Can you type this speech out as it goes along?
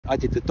I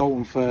did the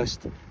Dalton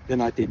first,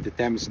 then I did the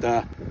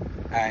Dempster,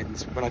 and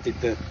when I did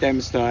the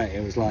Dempster,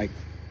 it was like,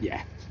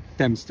 yeah,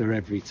 Dempster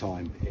every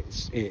time.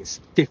 It's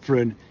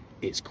different,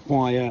 it's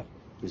quiet,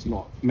 there's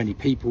not many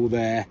people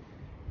there,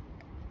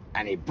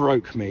 and it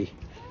broke me.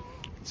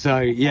 So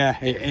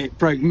yeah, it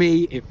broke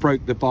me, it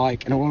broke the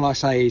bike, and all I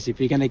say is if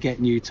you're going to get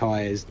new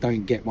tyres,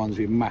 don't get ones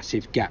with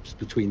massive gaps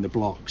between the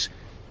blocks,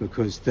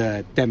 because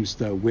the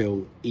Dempster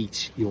will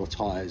eat your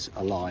tyres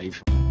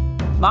alive.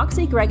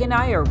 Moxie, Greg and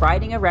I are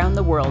riding around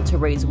the world to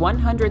raise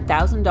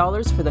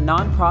 $100,000 for the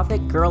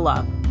nonprofit Girl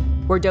Up.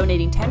 We're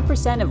donating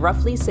 10% of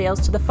Ruffly sales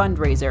to the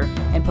fundraiser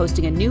and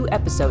posting a new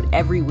episode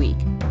every week.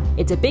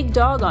 It's a big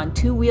dog on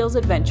two wheels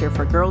adventure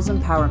for girls'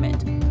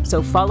 empowerment.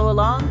 So follow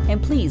along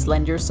and please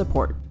lend your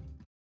support.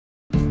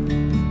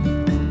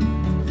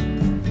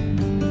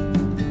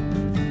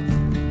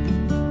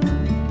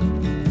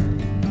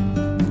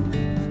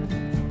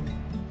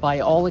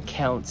 By all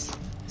accounts,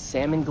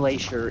 Salmon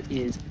Glacier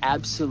is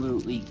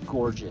absolutely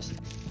gorgeous.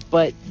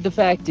 But the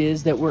fact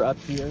is that we're up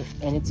here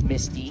and it's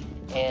misty,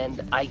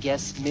 and I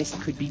guess mist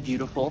could be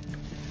beautiful,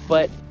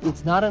 but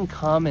it's not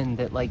uncommon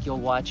that like you'll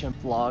watch a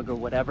vlog or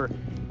whatever,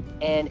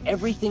 and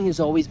everything is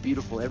always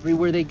beautiful.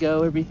 Everywhere they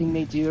go, everything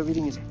they do,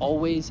 everything is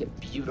always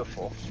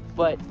beautiful.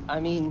 But I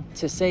mean,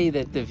 to say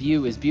that the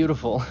view is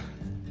beautiful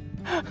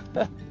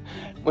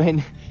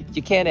when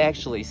you can't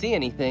actually see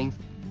anything,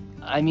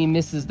 I mean,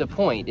 misses the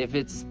point. If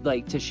it's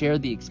like to share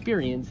the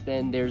experience,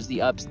 then there's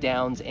the ups,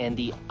 downs, and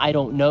the I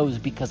don't knows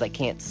because I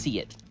can't see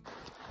it.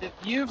 The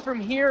view from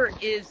here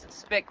is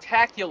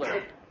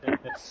spectacular.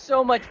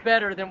 So much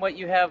better than what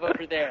you have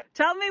over there.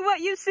 Tell me what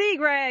you see,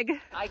 Greg.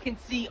 I can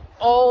see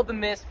all the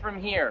mist from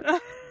here.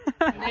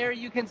 From there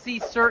you can see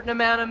certain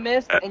amount of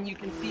mist and you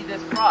can see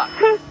this rock.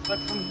 But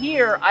from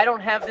here, I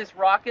don't have this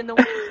rock in the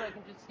way, so I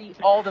can just see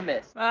all the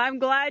mist. I'm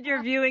glad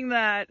you're viewing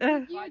that.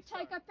 You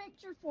take a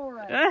picture for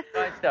us.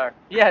 5-star.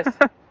 Yes.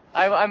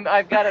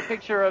 I've got a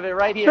picture of it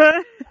right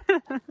here.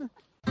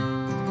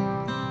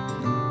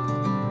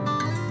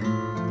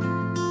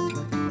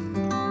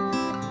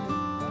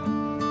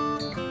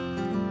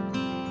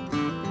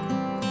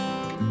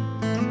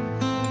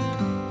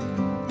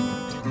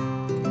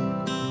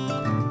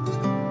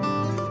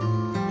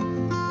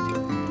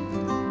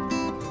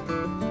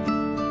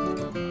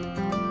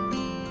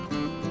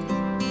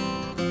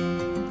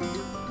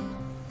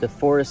 The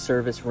Forest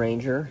Service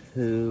ranger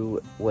who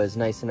was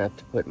nice enough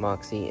to put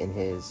Moxie in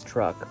his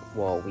truck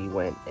while we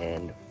went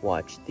and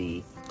watched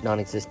the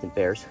non-existent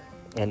bears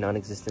and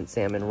non-existent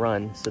salmon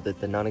run so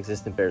that the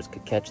non-existent bears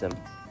could catch them.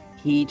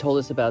 He told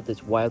us about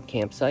this wild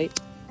campsite.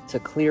 It's a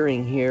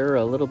clearing here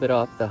a little bit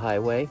off the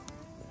highway,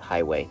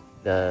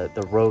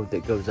 the road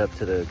that goes up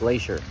to the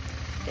glacier.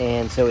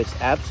 And so it's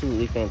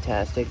absolutely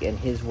fantastic, and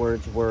his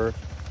words were,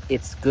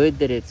 it's good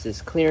that it's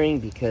this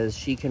clearing because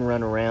she can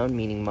run around,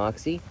 meaning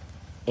Moxie,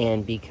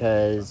 and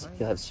because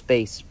you'll have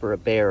space for a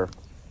bear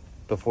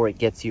before it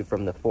gets you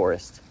from the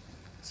forest.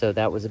 So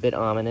that was a bit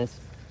ominous,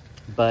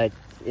 but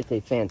it's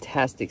a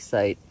fantastic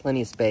site,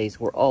 plenty of space.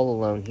 We're all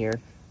alone here.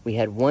 We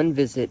had one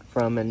visit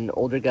from an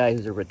older guy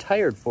who's a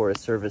retired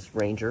Forest Service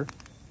ranger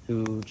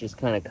who just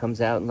kind of comes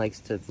out and likes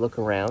to look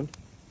around,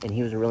 and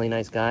he was a really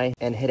nice guy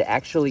and had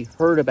actually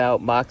heard about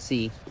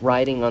Moxie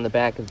riding on the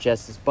back of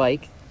Jess's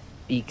bike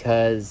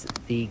because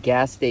the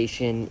gas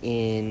station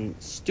in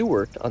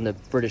Stewart on the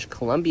British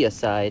Columbia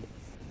side,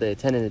 the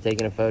attendant had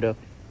taken a photo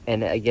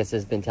and I guess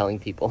has been telling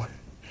people.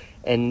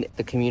 And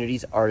the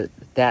communities are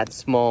that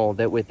small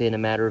that within a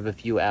matter of a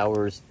few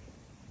hours,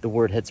 the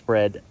word had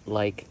spread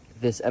like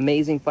this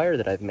amazing fire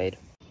that I've made.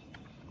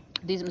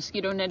 These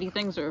mosquito netty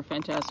things are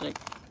fantastic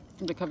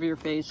to cover your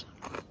face.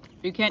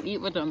 You can't eat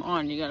with them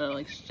on, you gotta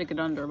like stick it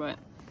under, but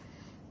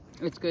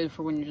it's good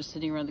for when you're just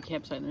sitting around the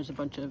campsite and there's a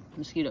bunch of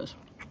mosquitoes.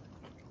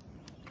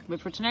 But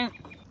for tonight,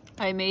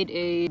 I made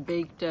a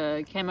baked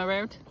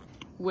camembert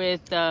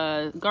with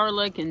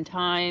garlic and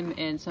thyme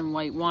and some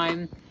white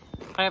wine.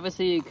 I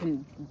obviously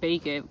couldn't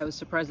bake it. I was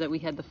surprised that we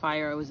had the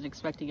fire. I wasn't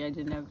expecting it. I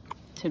didn't have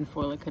tin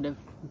foil. I could have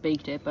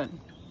baked it, but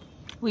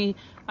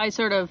I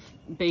sort of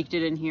baked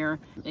it in here.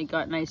 It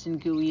got nice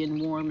and gooey and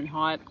warm and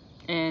hot.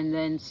 And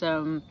then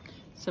some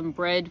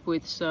bread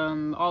with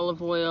some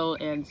olive oil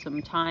and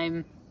some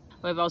thyme.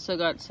 I've also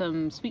got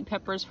some sweet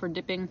peppers for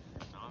dipping.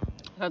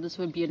 I thought this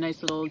would be a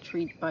nice little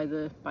treat by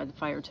the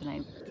fire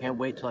tonight. Can't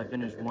wait till I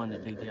finish one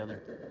to take the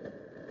other.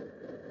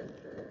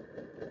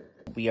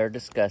 We are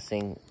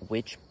discussing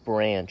which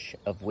branch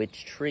of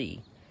which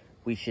tree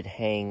we should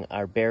hang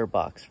our bear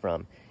box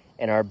from.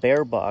 And our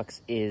bear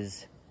box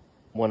is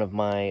one of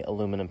my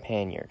aluminum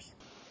panniers.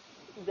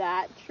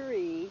 That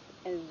tree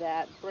and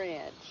that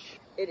branch.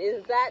 It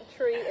is that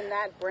tree and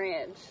that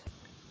branch.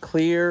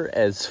 Clear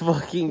as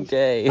fucking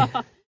day.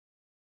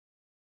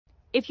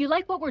 If you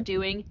like what we're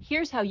doing,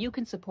 here's how you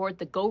can support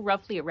the Go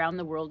Ruffly Around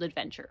the World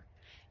adventure.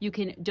 You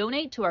can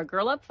donate to our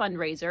Girl Up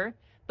fundraiser,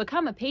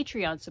 become a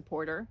Patreon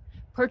supporter,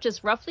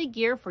 purchase Ruffly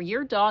gear for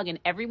your dog and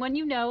everyone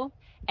you know,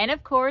 and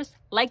of course,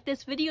 like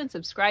this video and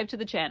subscribe to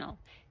the channel.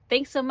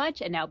 Thanks so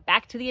much, and now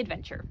back to the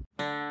adventure.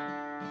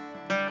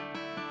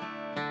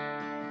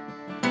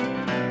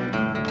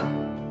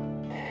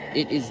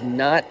 It is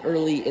not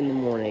early in the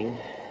morning.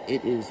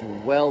 It is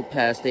well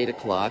past 8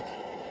 o'clock.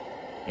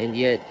 And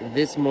yet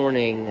this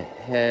morning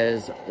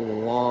has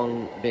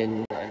long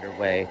been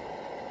underway.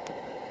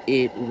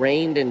 It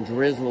rained and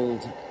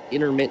drizzled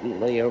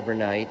intermittently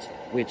overnight,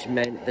 which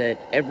meant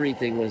that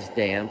everything was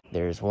damp.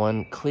 There's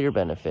one clear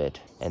benefit,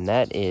 and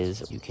that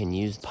is you can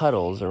use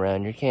puddles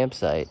around your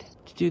campsite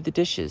to do the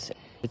dishes.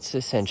 It's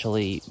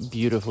essentially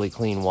beautifully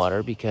clean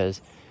water because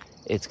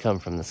it's come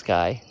from the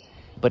sky.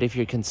 But if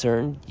you're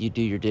concerned, you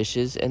do your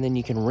dishes and then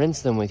you can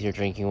rinse them with your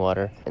drinking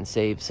water and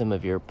save some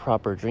of your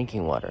proper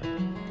drinking water.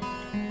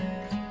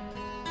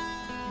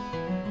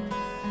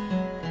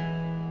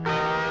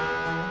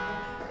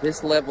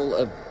 This level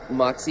of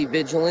moxie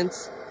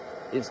vigilance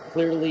is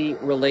clearly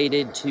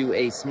related to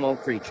a small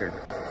creature.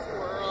 A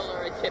squirrel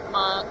or a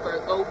chipmunk or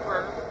a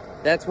gopher.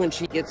 That's when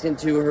she gets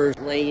into her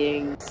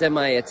laying,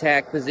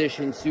 semi-attack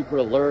position, super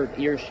alert,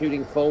 ears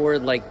shooting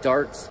forward like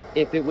darts.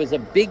 If it was a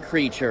big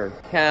creature,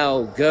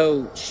 cow,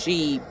 goat,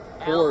 sheep,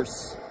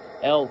 horse,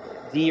 elk,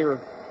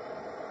 deer,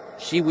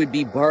 she would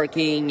be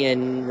barking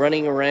and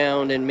running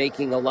around and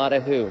making a lot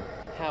of hoo.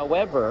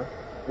 However,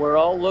 we're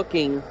all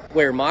looking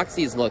where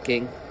Moxie's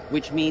looking,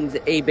 which means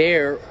a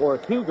bear or a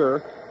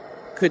cougar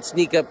could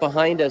sneak up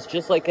behind us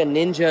just like a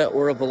ninja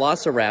or a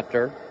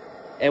velociraptor,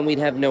 and we'd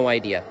have no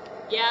idea.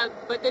 Yeah,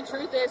 but the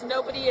truth is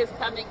nobody is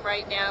coming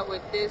right now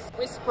with this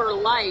Whisper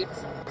Light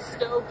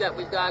stove that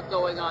we've got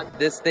going on.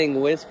 This thing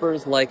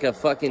whispers like a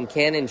fucking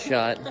cannon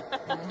shot. Moxie,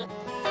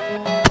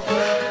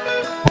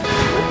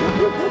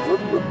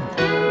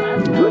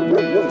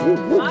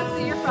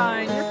 you're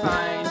fine, you're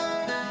fine.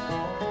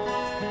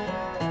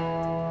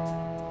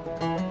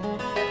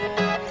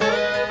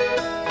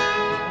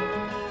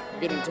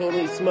 Getting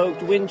totally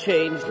smoked, wind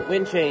changed,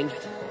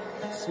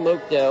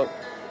 smoked out.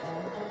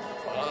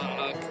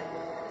 Fuck.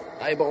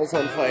 Eyeballs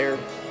on fire.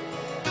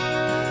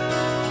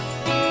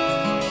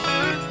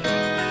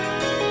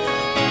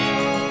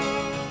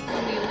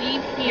 When we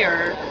leave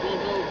here, we'll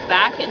go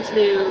back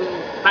into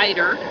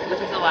Hyder, which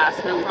is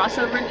Alaska. We'll cross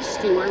over into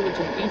Stewart, which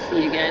is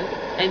BC again.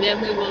 And then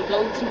we will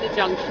go to the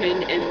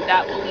junction, and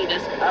that will lead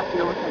us up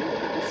north on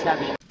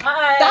 37.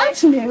 Hi!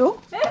 That's new.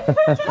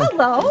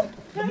 Hello.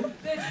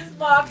 This is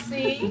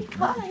Moxie.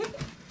 Hi.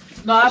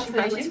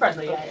 Moxie, she's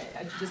friendly. She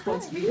just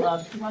wants to be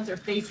loved. She wants her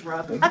face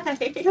rubbed.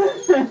 Moxie. All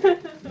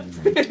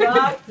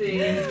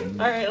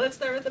right, let's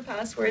start with the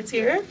passwords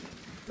here.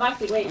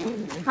 Moxie, wait.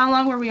 How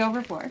long were we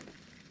over for?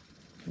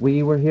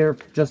 We were here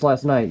just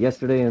last night,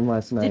 yesterday and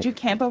last night. Did you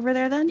camp over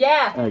there then?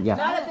 Yeah. Yeah.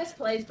 Not at this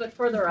place, but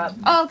further up.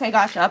 Oh, okay,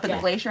 gotcha. Up at Yeah.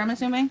 the glacier, I'm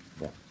assuming?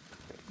 Yeah.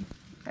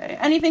 Okay.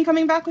 Anything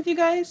coming back with you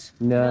guys?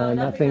 No,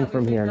 nothing that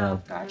from we here can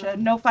now. Gotcha.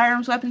 No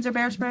firearms, weapons, or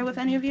bear spray with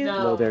any of you?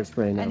 No. No bear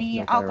spray, no. Any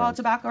no alcohol, firearms.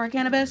 tobacco, or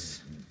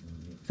cannabis?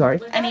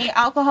 Sorry? Any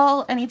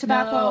alcohol, any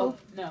tobacco?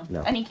 No.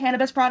 No. Any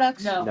cannabis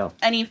products? No. No.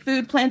 Any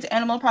food, plants,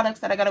 animal products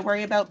that I gotta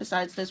worry about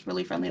besides this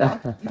really friendly dog?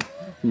 I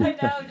know,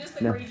 just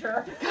the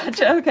creature.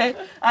 Gotcha, okay.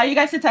 You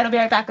guys sit tight, I'll be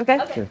right back, okay?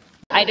 Sure.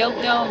 I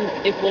don't know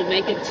if we'll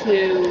make it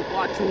to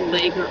Watson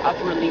Lake or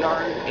Upper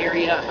Liard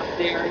area up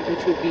there,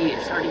 which would be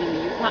starting in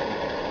the Yukon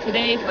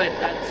today, but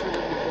that's sort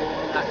of the goal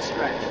of that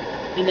stretch.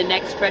 And the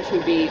next stretch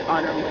would be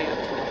on our way up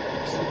to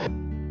Elks.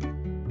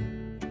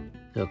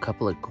 So a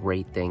couple of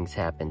great things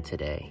happened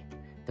today.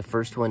 The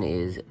first one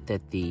is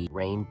that the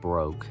rain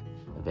broke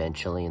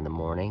eventually in the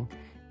morning,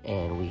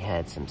 and we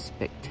had some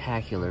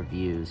spectacular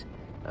views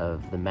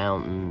of the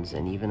mountains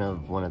and even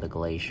of one of the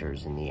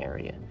glaciers in the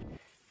area.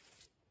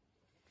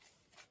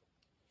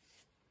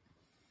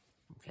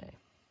 Okay.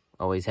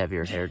 Always have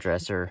your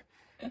hairdresser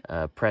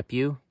prep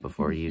you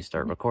before you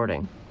start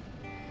recording.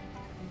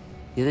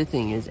 The other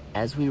thing is,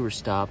 as we were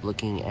stopped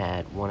looking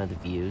at one of the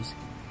views,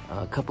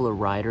 a couple of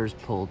riders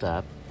pulled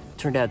up.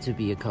 Turned out to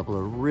be a couple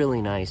of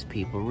really nice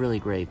people, really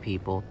great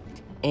people.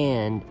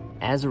 And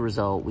as a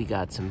result, we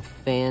got some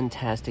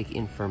fantastic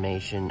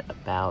information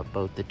about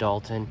both the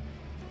Dalton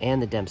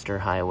and the Dempster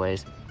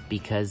highways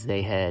because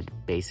they had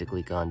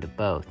basically gone to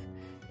both.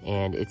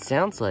 And it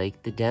sounds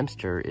like the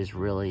Dempster is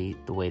really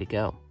the way to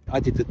go. I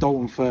did the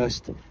Dalton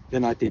first,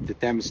 then I did the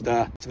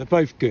Dempster. So they're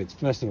both good,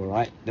 first of all,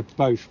 right? They're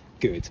both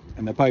good,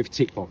 and they're both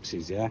tick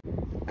boxes, yeah?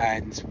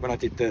 And when I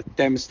did the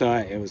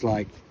Dempster, it was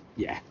like,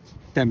 yeah,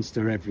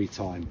 Dempster every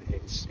time.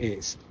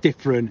 It's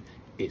different,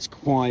 it's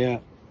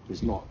quiet,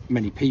 there's not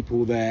many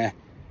people there,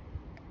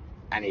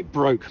 and it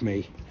broke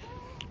me.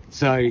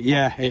 So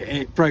yeah,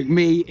 it broke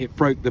me, it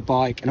broke the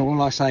bike, and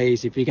all I say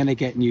is if you're going to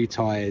get new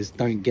tyres,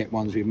 don't get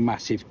ones with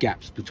massive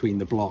gaps between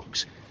the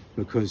blocks,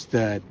 because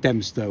the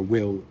Dempster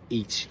will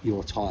eat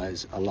your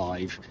tyres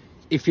alive.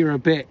 If you're a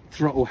bit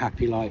throttle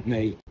happy like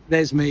me,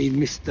 there's me,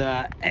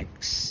 Mr.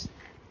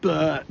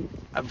 Expert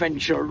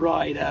Adventure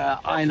Rider.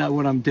 I know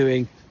what I'm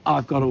doing.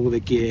 I've got all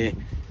the gear.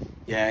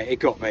 Yeah, it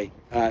got me.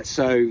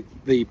 So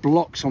the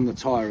blocks on the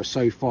tyre are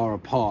so far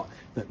apart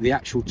that the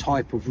actual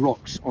type of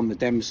rocks on the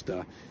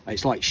Dempster,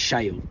 it's like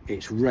shale,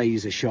 it's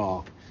razor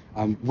sharp,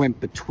 went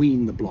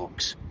between the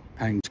blocks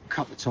and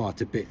cut the tyre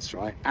to bits,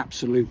 right?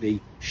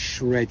 Absolutely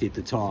shredded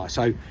the tyre.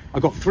 So I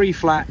got 3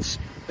 flats.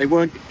 They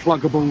weren't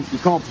pluggable. You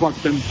can't plug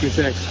them because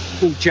they're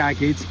all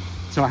jagged.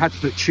 So I had to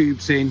put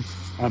tubes in.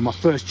 My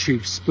first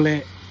tube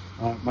split.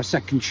 My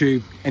second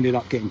tube ended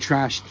up getting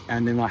trashed,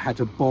 and then I had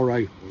to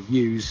borrow or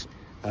use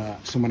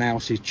someone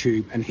else's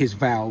tube, and his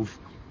valve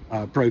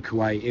broke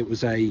away. It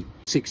was a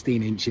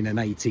 16-inch in an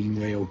 18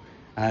 wheel,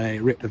 and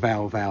it ripped the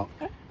valve out.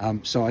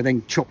 So I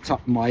then chopped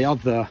up my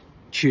other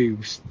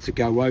tubes to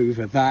go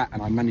over that,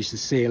 and I managed to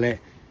seal it,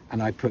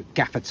 and I put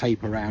gaffer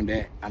tape around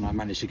it, and I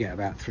managed to get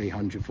about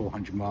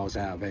 300-400 miles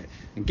out of it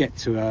and get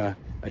to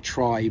a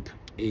tribe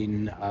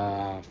in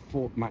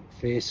Fort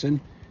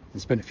McPherson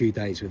and spent a few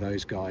days with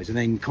those guys, and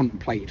then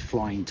contemplated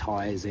flying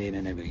tyres in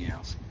and everything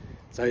else.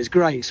 So it's a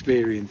great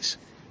experience,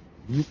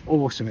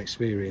 awesome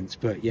experience.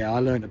 But yeah, I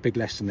learned a big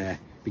lesson there.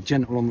 Be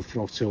gentle on the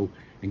throttle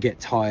and get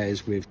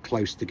tyres with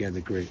close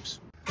together groups.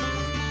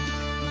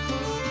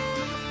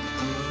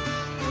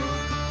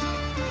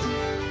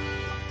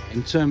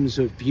 In terms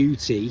of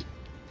beauty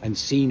and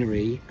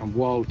scenery and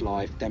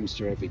wildlife,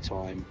 Dempster every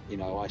time, you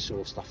know, I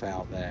saw stuff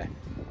out there.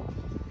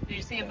 Did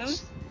you see a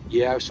moose?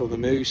 Yeah, I saw the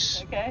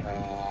moose. Okay.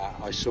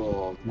 I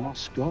saw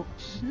muskox.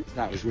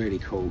 That was really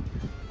cool.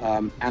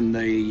 And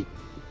the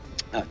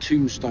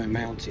Tombstone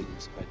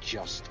Mountains are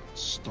just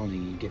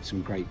stunning. You get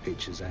some great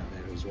pictures out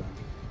there as well.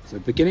 So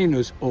the beginning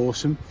was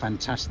awesome,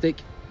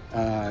 fantastic.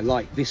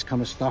 Like this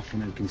kind of stuff,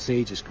 and you can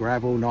see just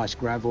gravel, nice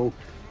gravel,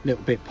 a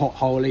little bit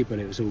potholey, but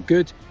it was all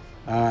good.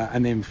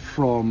 And then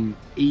from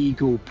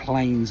Eagle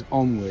Plains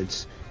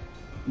onwards,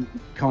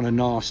 kind of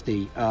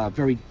nasty,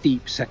 very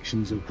deep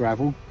sections of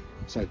gravel.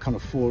 So kind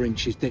of 4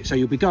 inches deep. So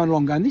you'll be going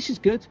along going, this is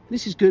good,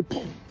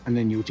 and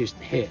then you'll just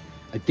hit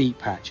a deep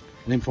patch.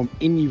 And then from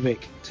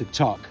Inuvik to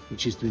Tuck,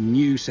 which is the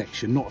new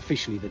section, not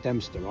officially the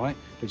Dempster, right?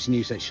 But it's a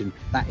new section,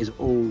 that is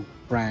all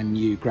brand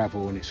new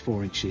gravel, and it's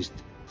 4 inches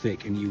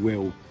thick, and you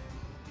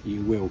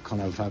will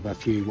kind of have a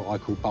few what I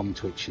call bum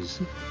twitches.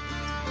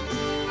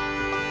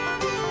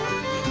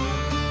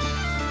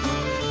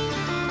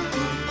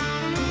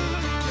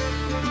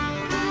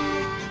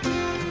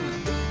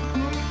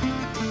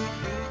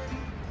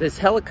 This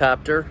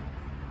helicopter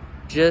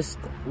just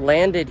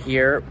landed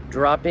here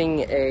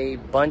dropping a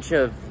bunch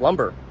of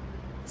lumber.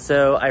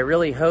 So I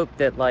really hope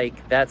that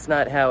that's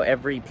not how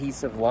every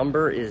piece of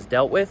lumber is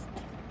dealt with,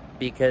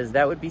 because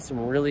that would be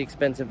some really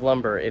expensive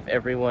lumber if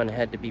everyone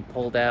had to be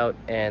pulled out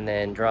and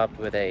then dropped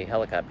with a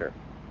helicopter.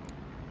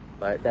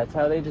 But that's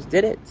how they just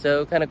did it,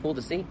 so kind of cool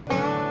to see.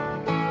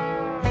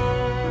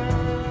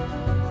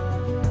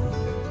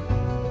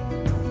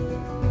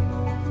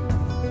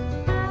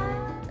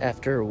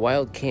 After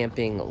wild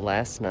camping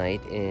last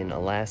night in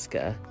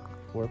Alaska,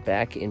 we're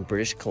back in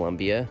British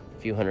Columbia,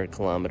 a few hundred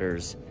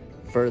kilometers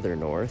further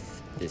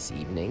north this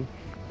evening,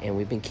 and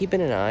we've been keeping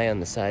an eye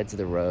on the sides of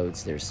the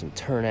roads. There's some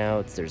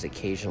turnouts, there's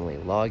occasionally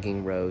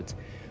logging roads,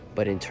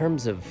 but in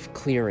terms of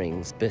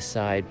clearings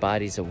beside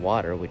bodies of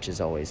water, which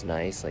is always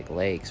nice, like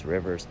lakes,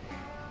 rivers,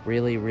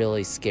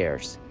 really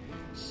scarce.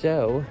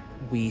 So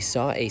we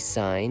saw a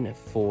sign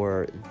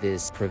for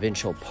this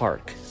provincial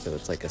park. So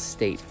it's like a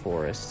state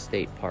forest,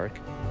 state park.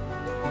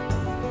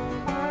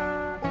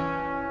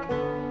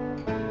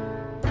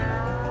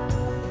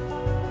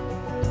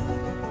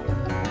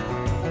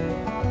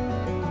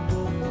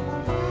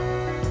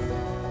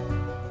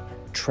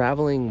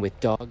 Traveling with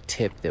dog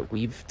tip that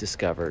we've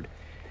discovered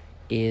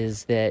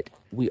is that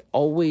we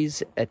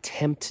always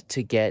attempt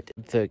to get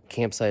the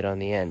campsite on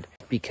the end,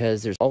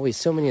 because there's always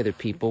so many other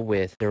people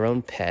with their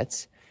own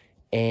pets,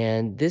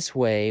 and this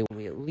way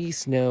we at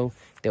least know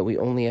that we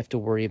only have to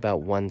worry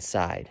about one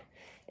side.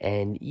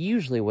 And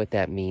usually what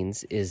that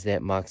means is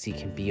that Moxie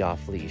can be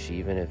off leash,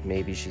 even if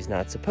maybe she's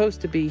not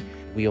supposed to be.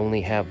 We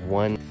only have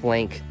one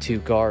flank to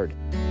guard.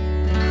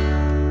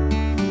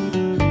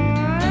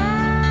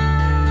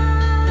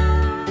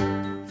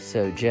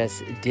 So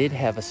Jess did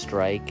have a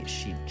strike.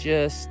 She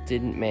just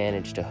didn't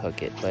manage to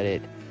hook it, but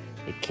it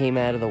came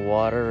out of the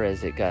water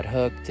as it got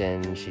hooked,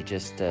 and she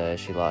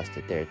lost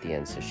it there at the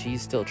end. So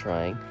she's still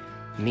trying.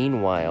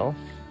 Meanwhile,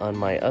 on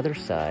my other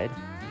side,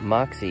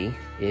 Moxie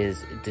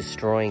is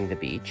destroying the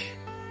beach.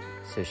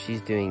 So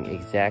she's doing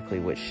exactly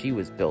what she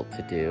was built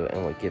to do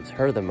and what gives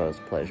her the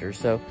most pleasure.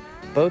 So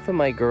both of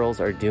my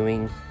girls are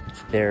doing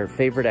their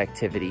favorite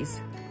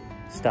activities,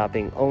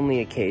 stopping only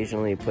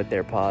occasionally to put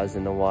their paws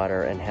in the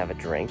water and have a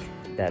drink.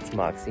 That's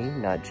Moxie,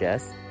 not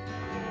Jess.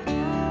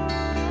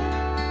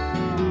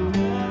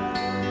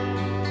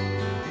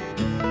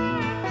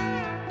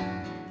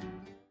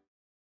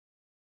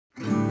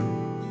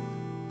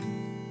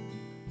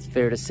 It's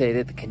fair to say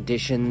that the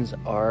conditions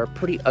are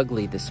pretty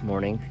ugly this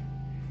morning.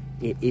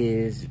 It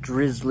is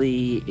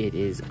drizzly, it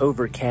is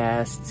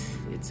overcast,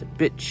 it's a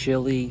bit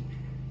chilly,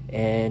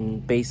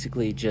 and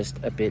basically just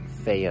a bit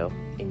feo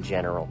in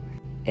general.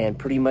 And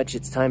pretty much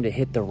it's time to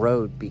hit the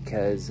road,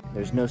 because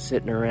there's no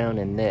sitting around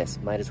in this.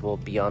 Might as well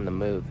be on the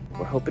move.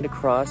 We're hoping to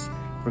cross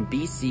from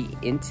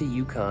BC into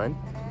Yukon,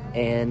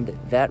 and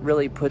that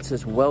really puts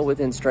us well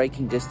within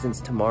striking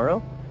distance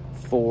tomorrow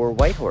for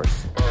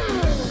Whitehorse.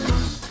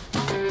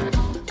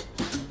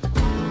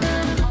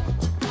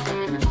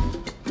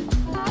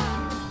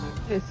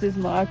 This is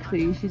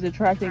Moxie. She's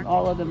attracting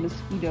all of the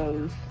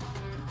mosquitoes.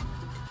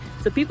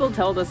 So people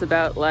told us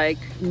about like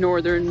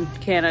northern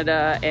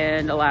Canada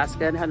and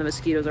Alaska and how the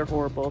mosquitoes are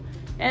horrible,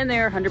 and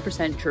they're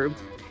 100% true.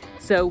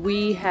 So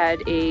we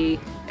had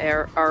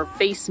our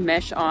face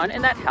mesh on,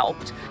 and that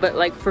helped. But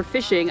like for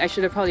fishing, I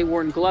should have probably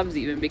worn gloves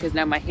even, because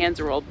now my hands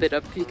are all bit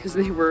up because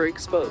they were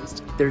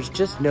exposed. There's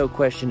just no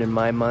question in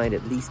my mind,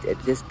 at least at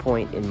this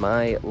point in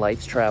my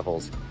life's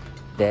travels,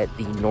 that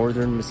the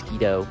northern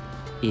mosquito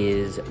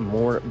is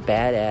more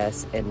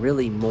badass and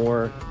really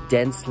more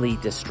densely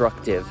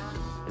destructive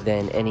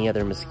than any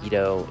other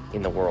mosquito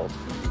in the world.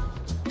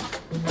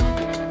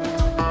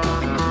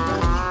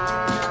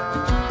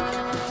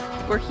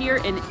 We're here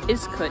in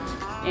Iskut,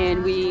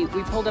 and we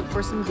pulled up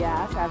for some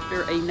gas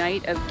after a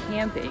night of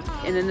camping.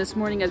 And then this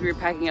morning as we were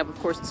packing up, of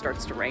course it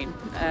starts to rain.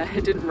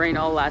 It didn't rain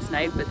all last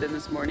night, but then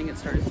this morning it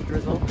started to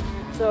drizzle.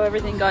 So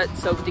everything got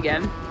soaked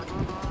again.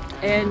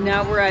 And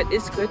now we're at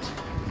Iskut,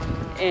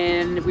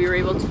 and we were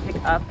able to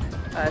pick up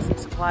some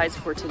supplies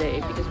for today,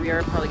 because we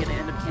are probably going to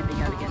end up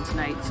camping out again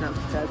tonight. So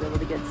I was able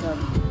to get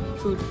some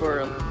food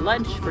for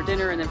lunch, for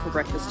dinner, and then for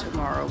breakfast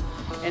tomorrow.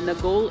 And the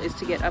goal is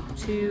to get up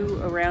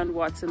to around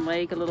Watson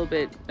Lake, a little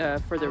bit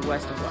further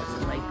west of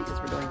Watson Lake, because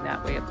we're going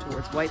that way up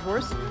towards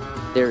Whitehorse.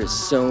 There is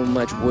so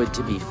much wood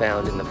to be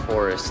found in the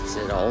forests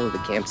at all of the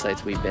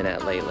campsites we've been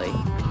at lately.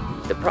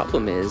 The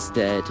problem is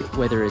that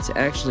whether it's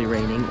actually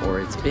raining or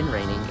it's been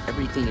raining,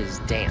 everything is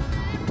damp,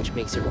 which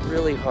makes it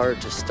really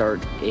hard to start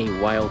a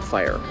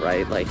wildfire,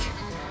 right? Like,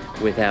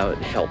 without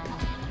help.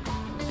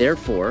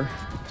 Therefore,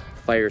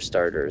 fire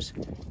starters,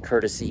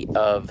 courtesy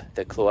of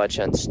the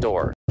Kluachan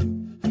store.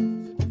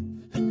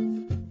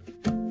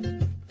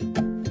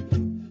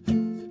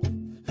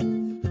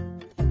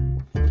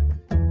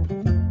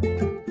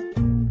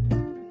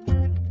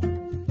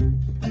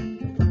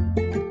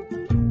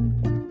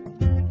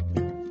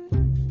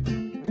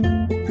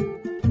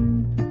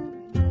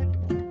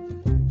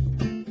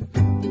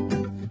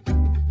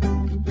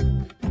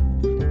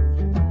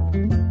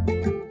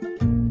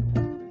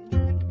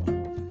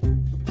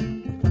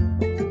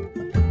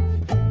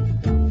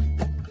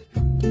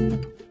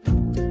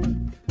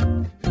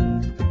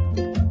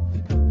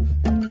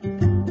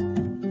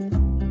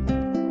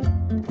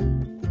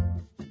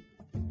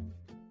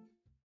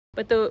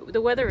 But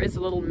the weather is a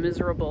little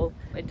miserable.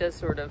 It does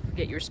sort of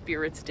get your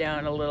spirits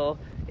down a little.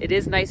 It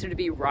is nicer to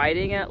be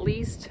riding at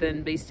least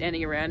than be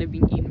standing around and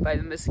being eaten by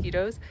the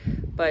mosquitoes,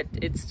 but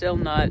it's still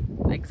not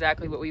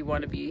exactly what we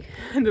want to be,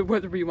 the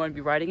weather we want to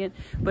be riding in.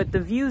 But the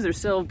views are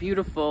still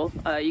beautiful.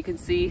 You can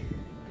see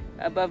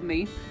above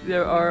me,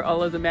 there are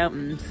all of the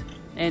mountains,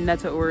 and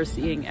that's what we're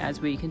seeing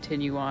as we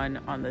continue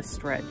on this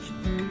stretch.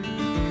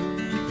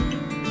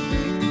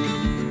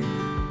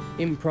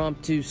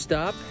 Impromptu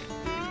stop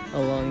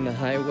along the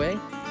highway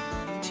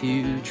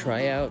to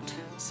try out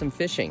some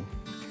fishing.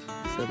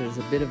 So there's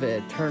a bit of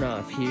a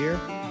turnoff here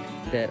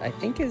that I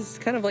think is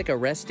kind of like a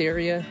rest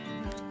area,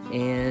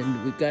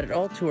 and we've got it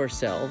all to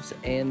ourselves,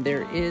 and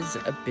there is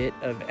a bit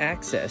of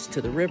access to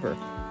the river.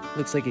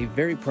 Looks like a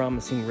very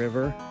promising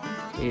river.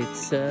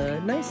 It's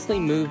nicely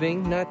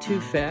moving, not too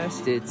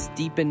fast. It's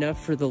deep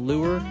enough for the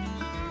lure.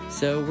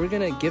 So we're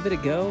gonna give it a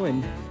go,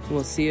 and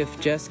we'll see if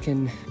Jess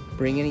can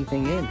bring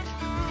anything in.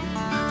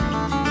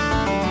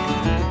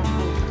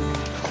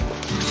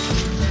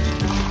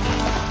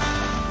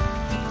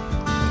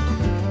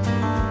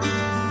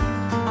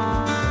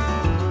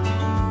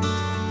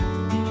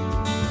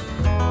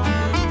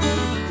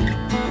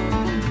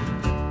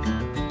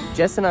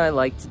 Jess and I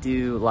like to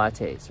do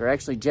lattes, or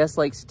actually Jess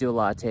likes to do a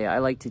latte. I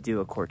like to do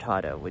a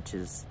cortado, which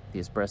is the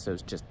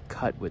espresso's just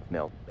cut with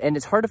milk. And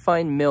it's hard to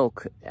find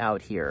milk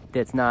out here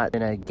that's not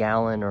in a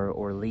gallon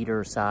or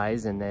liter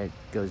size and that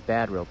goes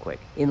bad real quick.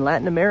 In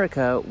Latin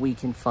America, we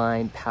can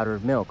find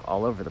powdered milk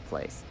all over the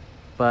place.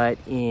 But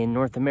in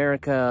North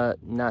America,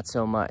 not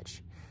so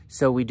much.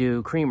 So we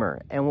do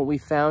creamer. And what we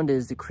found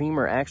is the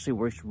creamer actually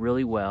works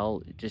really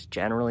well, just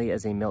generally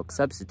as a milk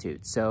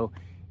substitute. So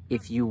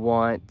if you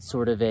want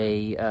sort of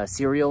a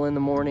cereal in the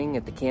morning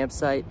at the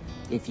campsite,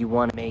 if you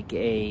want to make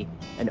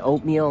an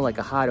oatmeal, like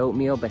a hot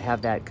oatmeal, but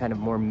have that kind of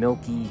more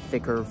milky,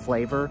 thicker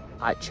flavor,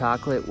 hot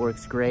chocolate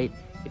works great.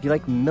 If you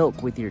like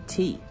milk with your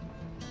tea,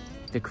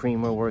 the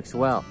creamer works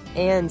well.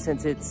 And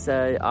since it's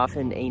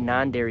often a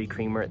non-dairy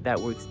creamer, that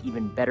works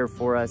even better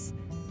for us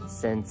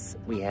since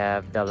we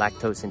have the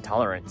lactose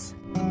intolerance.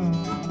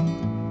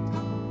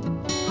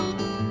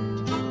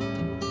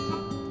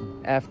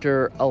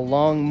 After a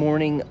long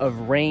morning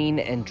of rain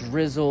and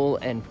drizzle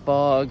and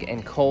fog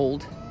and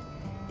cold,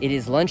 it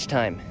is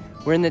lunchtime.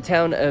 We're in the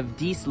town of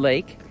Dease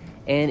Lake,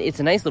 and it's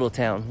a nice little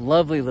town,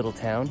 lovely little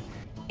town.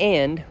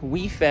 And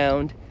we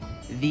found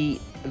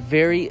the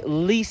very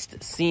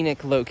least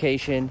scenic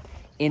location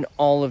in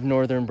all of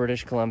northern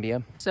British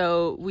Columbia.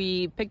 So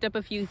we picked up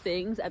a few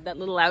things at that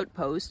little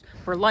outpost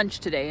for lunch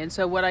today. And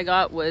so what I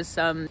got was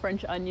some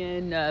French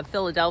onion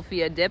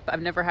Philadelphia dip.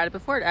 I've never had it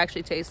before. It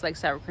actually tastes like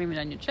sour cream and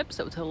onion chips,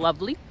 so it's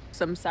lovely.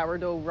 some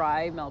sourdough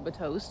rye Melba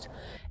toast,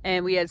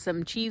 and we had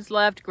some cheese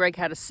left. Greg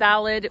had a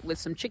salad with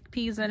some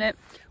chickpeas in it.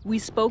 We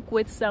spoke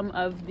with some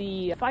of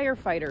the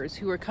firefighters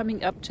who are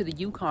coming up to the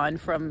Yukon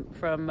from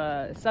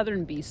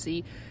southern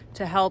BC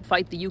to help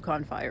fight the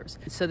Yukon fires.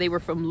 So they were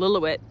from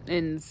Lillooet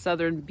in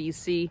southern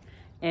BC,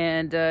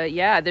 and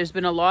yeah, there's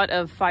been a lot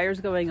of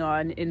fires going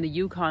on in the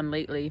Yukon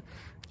lately,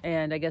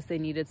 and I guess they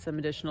needed some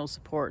additional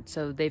support,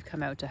 so they've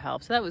come out to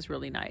help. So that was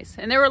really nice.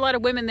 And there were a lot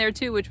of women there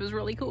too, which was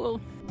really cool.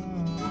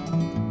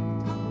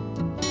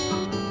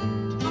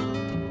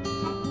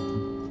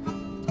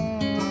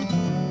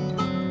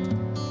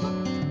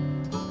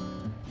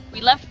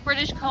 We left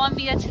British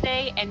Columbia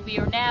today and we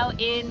are now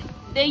in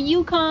the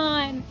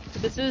Yukon.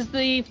 This is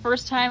the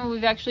first time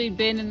we've actually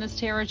been in this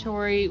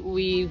territory.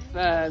 We've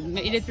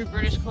made it through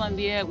British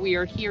Columbia. We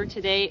are here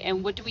today,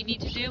 and what do we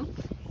need to do?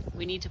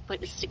 We need to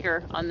put a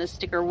sticker on the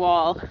sticker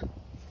wall.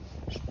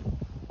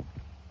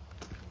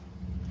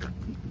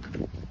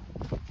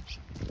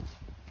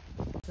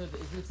 So is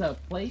this a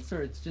place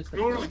or it's just a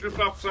No, just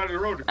off the side of the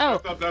road. Oh. I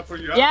thought that's what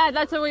you had. Yeah,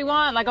 that's what we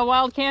want, like a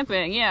wild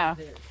camping, yeah.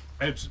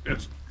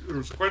 There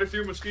was quite a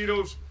few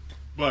mosquitoes,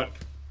 but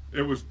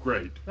it was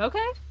great. Okay.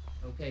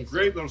 Okay, so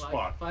Great little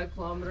spot. 5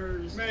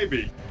 kilometers.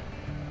 Maybe.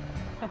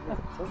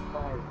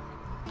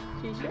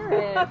 She sure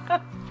is.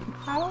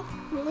 How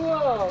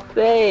cool.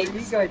 Thanks.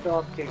 You guys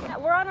off to?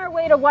 We're on our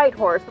way to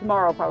Whitehorse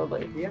tomorrow,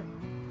 probably. Yeah.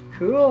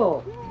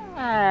 Cool.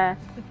 Yeah.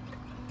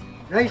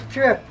 Nice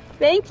trip.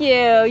 Thank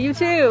you. You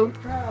too.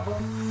 Travel.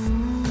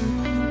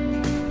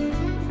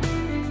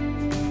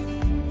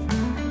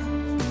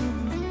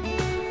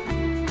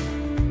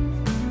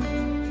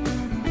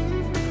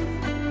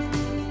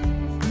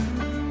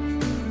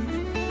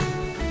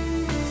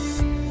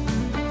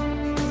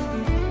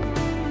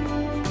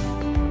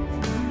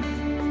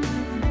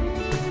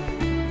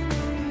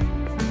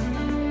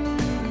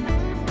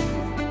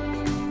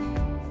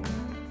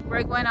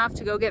 Greg went off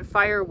to go get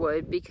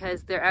firewood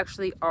because there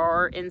actually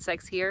are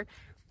insects here.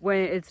 When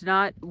it's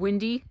not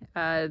windy,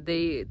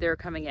 they're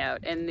coming out,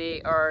 and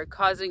they are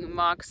causing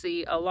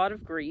Moxie a lot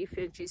of grief,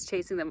 and she's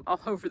chasing them all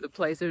over the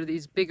place. There are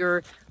these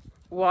bigger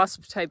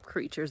wasp type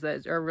creatures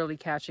that are really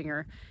catching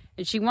her,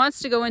 and she wants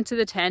to go into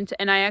the tent,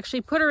 and I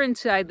actually put her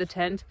inside the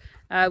tent.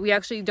 We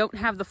actually don't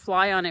have the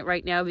fly on it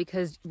right now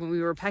because when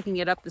we were packing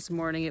it up this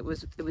morning, it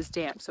was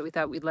damp, so we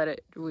thought we'd let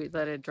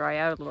it dry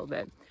out a little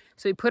bit.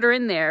 So we put her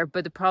in there,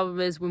 but the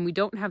problem is when we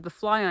don't have the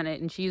fly on it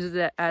and she uses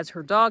it as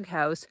her dog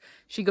house,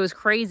 she goes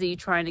crazy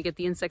trying to get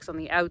the insects on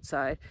the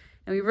outside.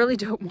 And we really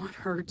don't want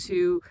her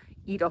to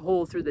eat a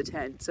hole through the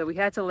tent. So we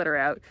had to let her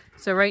out.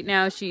 So right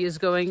now she is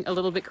going a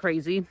little bit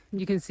crazy.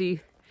 You can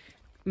see,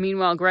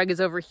 meanwhile, Greg is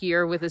over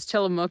here with his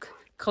Tillamook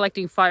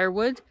collecting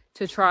firewood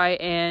to try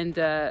and,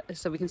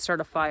 so we can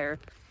start a fire.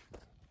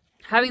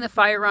 Having the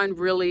fire on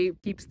really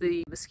keeps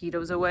the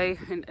mosquitoes away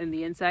and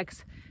the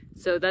insects.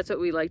 So that's what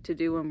we like to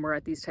do when we're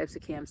at these types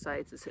of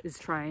campsites is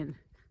try and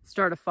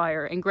start a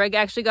fire. And Greg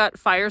actually got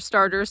fire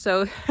starter,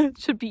 so it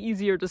should be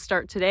easier to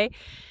start today.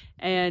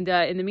 And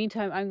in the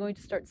meantime, I'm going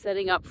to start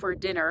setting up for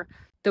dinner.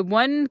 The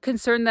one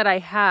concern that I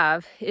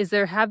have is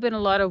there have been a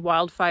lot of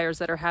wildfires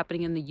that are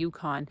happening in the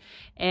Yukon.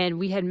 And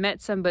we had met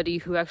somebody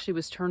who actually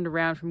was turned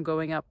around from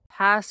going up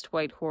past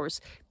Whitehorse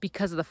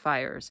because of the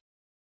fires.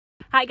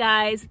 Hi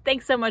guys,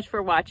 thanks so much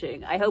for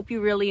watching. I hope you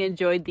really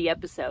enjoyed the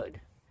episode.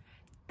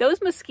 Those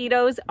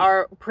mosquitoes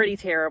are pretty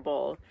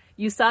terrible.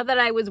 You saw that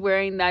I was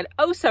wearing that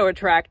oh so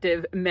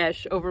attractive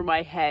mesh over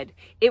my head.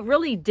 It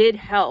really did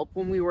help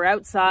when we were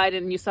outside,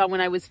 and you saw when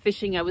I was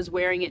fishing I was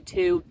wearing it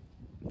too.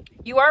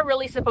 You are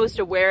really supposed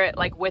to wear it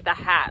like with a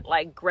hat,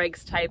 like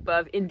Greg's type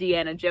of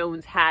Indiana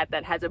Jones hat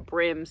that has a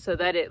brim so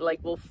that it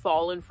like will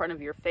fall in front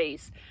of your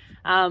face.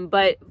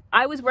 But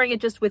I was wearing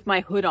it just with my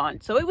hood on,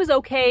 so it was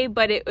okay,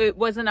 but it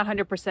wasn't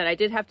 100%. I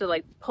did have to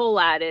like pull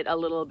at it a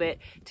little bit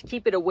to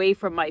keep it away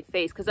from my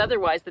face, because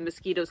otherwise the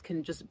mosquitoes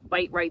can just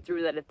bite right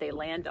through that if they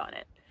land on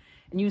it.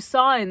 And you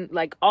saw in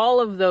like all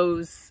of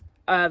those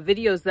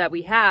videos that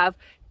we have,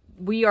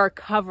 we are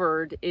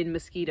covered in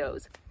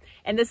mosquitoes.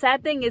 And the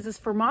sad thing is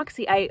for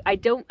Moxie, I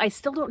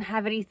still don't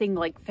have anything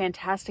like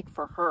fantastic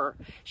for her.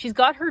 She's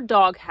got her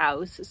dog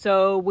house,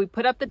 so we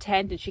put up the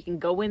tent and she can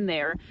go in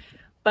there.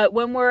 But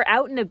when we're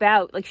out and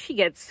about, like she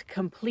gets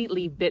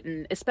completely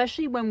bitten,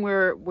 especially when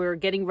we're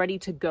getting ready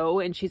to go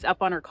and she's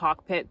up on her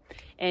cockpit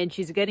and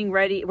she's getting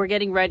ready, we're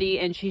getting ready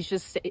and she's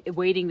just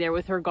waiting there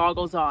with her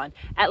goggles on.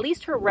 At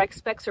least her rec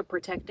specs are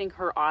protecting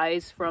her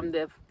eyes from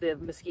the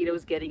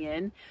mosquitoes getting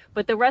in.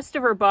 But the rest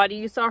of her body,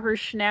 you saw her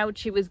snout,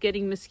 she was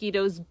getting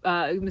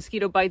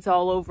mosquito bites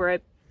all over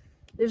it.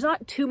 There's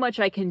not too much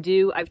I can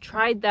do. I've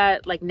tried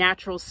that like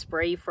natural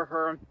spray for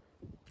her.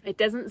 It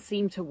doesn't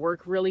seem to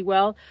work really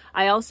well.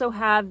 I also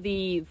have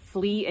the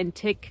flea and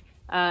tick,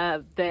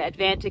 the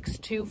Advantix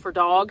 2 for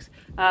dogs,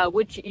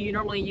 which you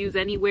normally use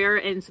anywhere,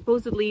 and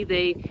supposedly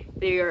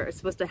they are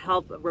supposed to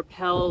help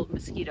repel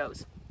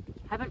mosquitoes.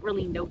 haven't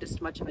really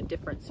noticed much of a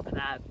difference for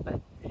that.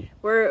 But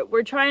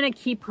we're trying to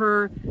keep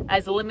her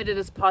as limited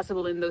as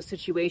possible in those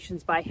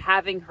situations by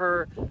having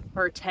her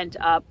tent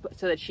up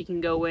so that she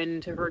can go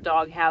into her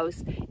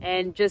doghouse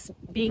and just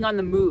being on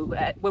the move.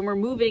 When we're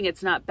moving,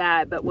 it's not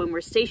bad, but when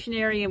we're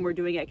stationary and we're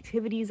doing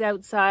activities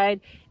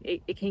outside,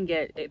 it can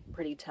get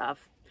pretty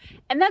tough.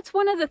 And that's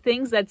one of the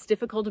things that's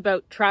difficult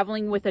about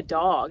traveling with a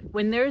dog.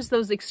 When there's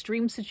those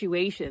extreme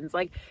situations,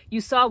 like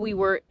you saw, we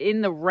were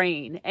in the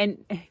rain,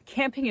 and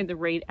camping in the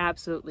rain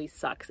absolutely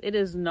sucks. It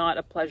is not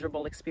a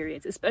pleasurable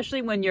experience,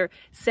 especially when you're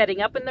setting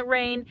up in the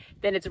rain,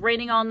 then it's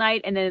raining all night,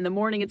 and then in the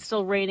morning it's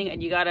still raining,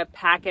 and you gotta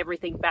pack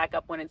everything back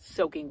up when it's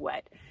soaking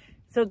wet.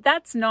 So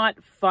that's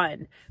not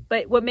fun.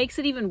 But what makes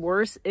it even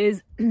worse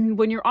is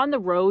when you're on the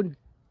road,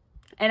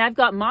 and I've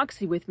got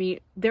Moxie with me,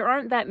 there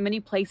aren't that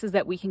many places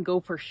that we can go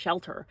for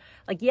shelter.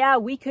 Like, yeah,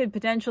 we could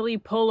potentially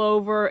pull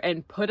over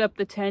and put up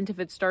the tent if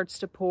it starts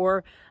to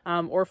pour,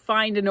 or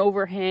find an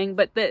overhang.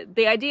 But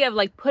the idea of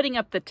like putting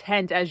up the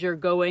tent as you're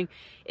going,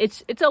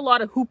 it's a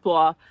lot of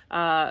hoopla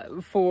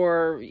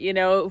for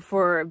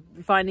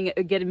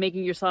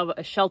making yourself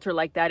a shelter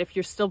like that if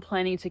you're still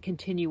planning to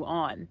continue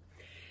on.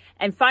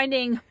 And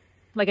finding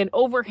like an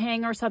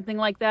overhang or something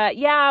like that,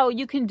 yeah,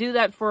 you can do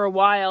that for a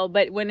while,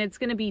 but when it's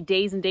going to be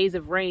days and days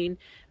of rain,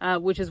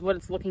 which is what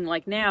it's looking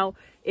like now,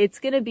 it's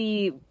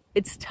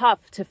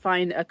tough to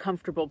find a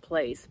comfortable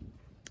place.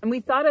 And we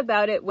thought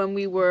about it when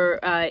we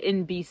were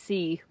in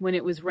BC, when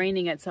it was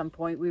raining at some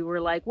point. We were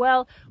like,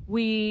 well,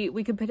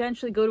 we could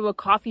potentially go to a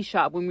coffee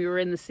shop when we were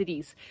in the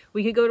cities.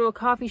 We could go to a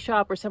coffee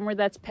shop or somewhere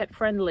that's pet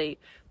friendly.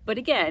 But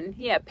again,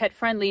 yeah, pet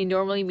friendly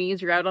normally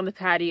means you're out on the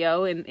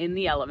patio in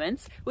the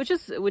elements, which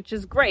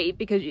is great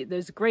because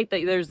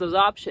there's those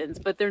options,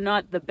 but they're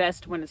not the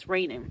best when it's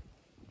raining.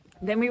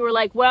 Then we were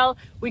like, well,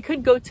 we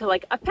could go to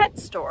like a pet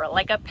store,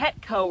 like a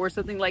Petco or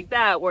something like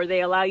that, where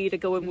they allow you to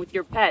go in with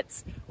your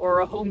pets, or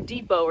a Home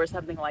Depot or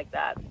something like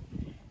that.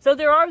 So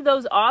there are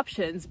those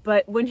options,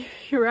 but when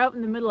you're out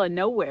in the middle of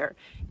nowhere,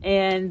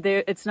 and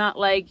it's not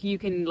like you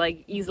can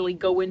like easily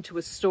go into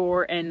a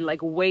store and like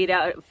wait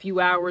out a few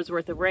hours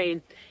worth of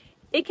rain.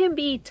 It can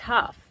be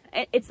tough.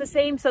 It's the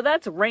same, so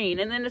that's rain,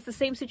 and then it's the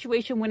same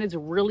situation when it's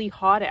really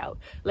hot out.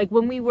 Like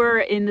when we were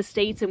in the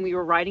States and we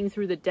were riding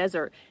through the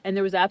desert and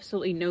there was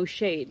absolutely no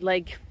shade.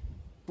 Like,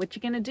 what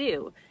you gonna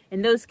do?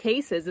 In those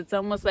cases, it's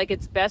almost like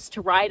it's best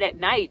to ride at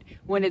night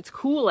when it's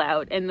cool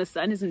out and the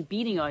sun isn't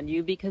beating on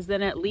you, because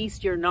then at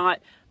least you're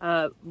not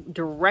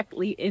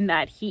directly in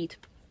that heat.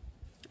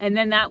 And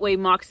then that way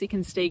Moxie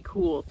can stay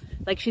cool.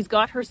 Like, she's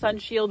got her sun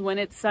shield when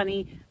it's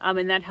sunny,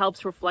 and that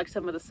helps reflect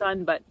some of the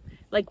sun, but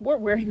like, we're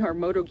wearing our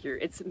moto gear.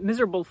 It's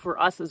miserable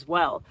for us as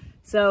well.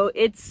 So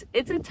it's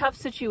a tough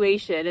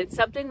situation. It's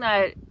something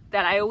that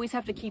I always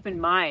have to keep in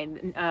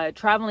mind,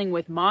 traveling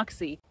with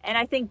Moxie. And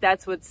I think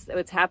that's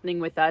what's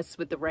happening with us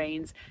with the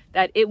rains,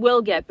 that it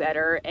will get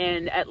better,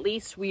 and at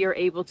least we are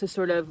able to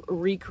sort of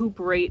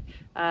recuperate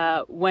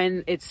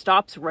when it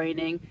stops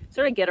raining,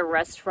 sort of get a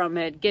rest from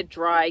it, get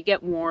dry,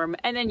 get warm,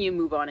 and then you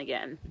move on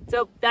again.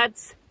 So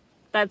that's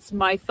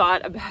my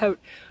thought about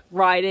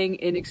riding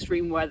in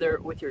extreme weather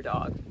with your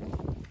dog.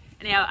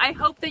 Anyhow, I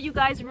hope that you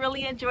guys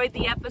really enjoyed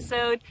the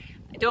episode.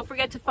 Don't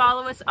forget to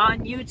follow us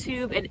on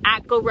YouTube and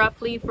at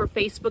GoRUFFLY for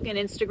Facebook and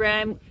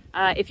Instagram.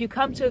 If you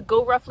come to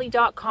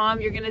GoRuffly.com,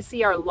 you're going to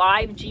see our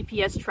live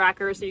GPS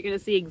tracker, so you're going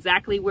to see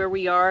exactly where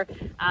we are.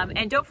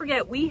 And don't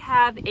forget, we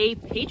have a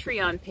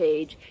Patreon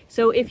page.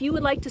 So if you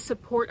would like to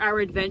support our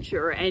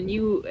adventure and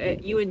you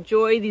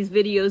enjoy these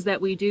videos that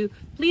we do,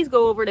 please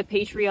go over to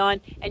Patreon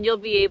and you'll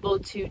be able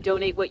to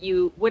donate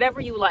whatever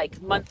you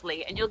like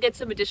monthly, and you'll get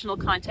some additional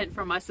content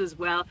from us as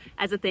well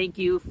as a thank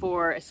you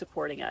for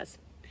supporting us.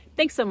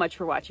 Thanks so much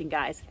for watching,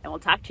 guys, and we'll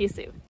talk to you soon.